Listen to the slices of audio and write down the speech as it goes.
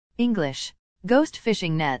English. Ghost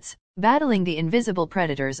fishing nets, battling the invisible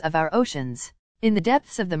predators of our oceans. In the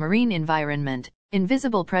depths of the marine environment,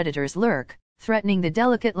 invisible predators lurk, threatening the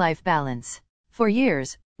delicate life balance. For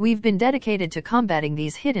years, we've been dedicated to combating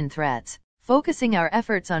these hidden threats, focusing our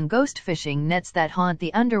efforts on ghost fishing nets that haunt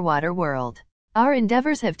the underwater world. Our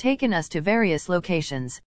endeavors have taken us to various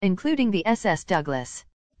locations, including the SS Douglas,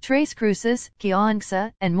 Tres Cruces,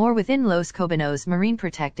 Cayahuanca, and more within Los Cóbanos Marine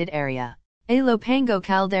Protected Area. Ilopango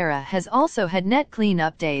Caldera has also had net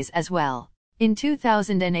cleanup days as well. In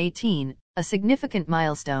 2018, a significant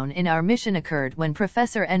milestone in our mission occurred when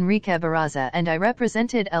Professor Enrique Barraza and I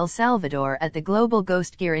represented El Salvador at the Global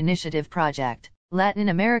Ghost Gear Initiative Project, Latin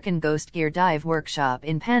American Ghost Gear Dive Workshop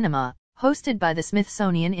in Panama, hosted by the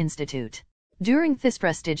Smithsonian Institute. During this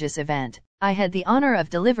prestigious event, I had the honor of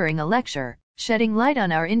delivering a lecture, shedding light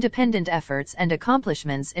on our independent efforts and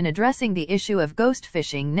accomplishments in addressing the issue of ghost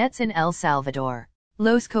fishing nets in El Salvador.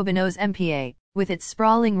 Los Cóbanos MPA, with its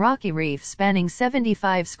sprawling rocky reef spanning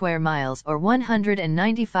 75 square miles or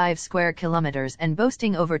 195 square kilometers and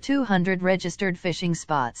boasting over 200 registered fishing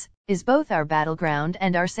spots, is both our battleground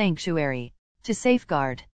and our sanctuary. To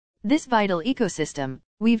safeguard this vital ecosystem,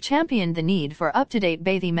 we've championed the need for up-to-date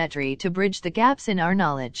bathymetry to bridge the gaps in our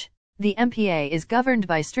knowledge. The MPA is governed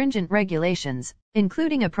by stringent regulations,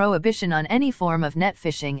 including a prohibition on any form of net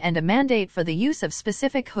fishing and a mandate for the use of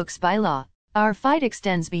specific hooks by law. Our fight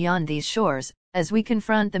extends beyond these shores, as we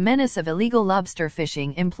confront the menace of illegal lobster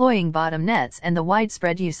fishing employing bottom nets and the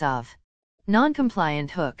widespread use of non-compliant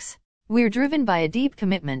hooks. We're driven by a deep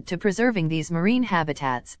commitment to preserving these marine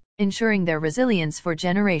habitats, ensuring their resilience for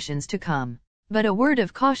generations to come. But a word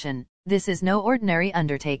of caution, this is no ordinary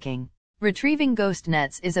undertaking. Retrieving ghost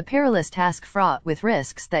nets is a perilous task fraught with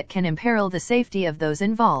risks that can imperil the safety of those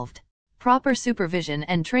involved. Proper supervision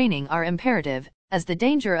and training are imperative, as the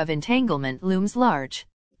danger of entanglement looms large.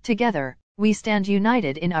 Together, we stand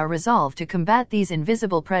united in our resolve to combat these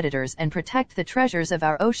invisible predators and protect the treasures of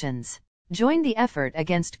our oceans. Join the effort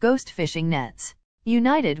against ghost fishing nets.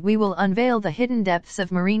 United we will unveil the hidden depths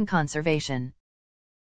of marine conservation.